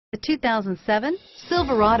The 2007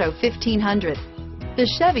 Silverado 1500. The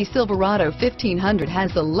Chevy Silverado 1500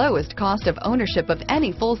 has the lowest cost of ownership of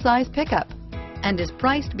any full-size pickup and is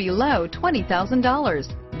priced below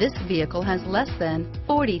 $20,000. This vehicle has less than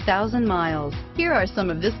 40,000 miles. Here are some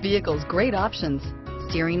of this vehicle's great options: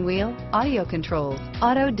 steering wheel audio controls,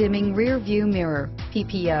 auto-dimming rear view mirror,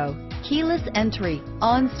 PPO, keyless entry,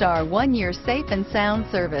 OnStar 1-year safe and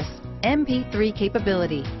sound service, MP3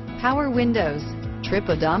 capability, power windows, trip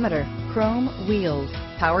odometer, chrome wheels,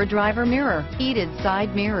 power driver mirror, heated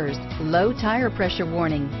side mirrors, low tire pressure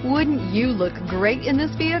warning. Wouldn't you look great in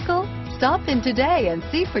this vehicle? Stop in today and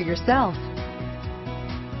see for yourself.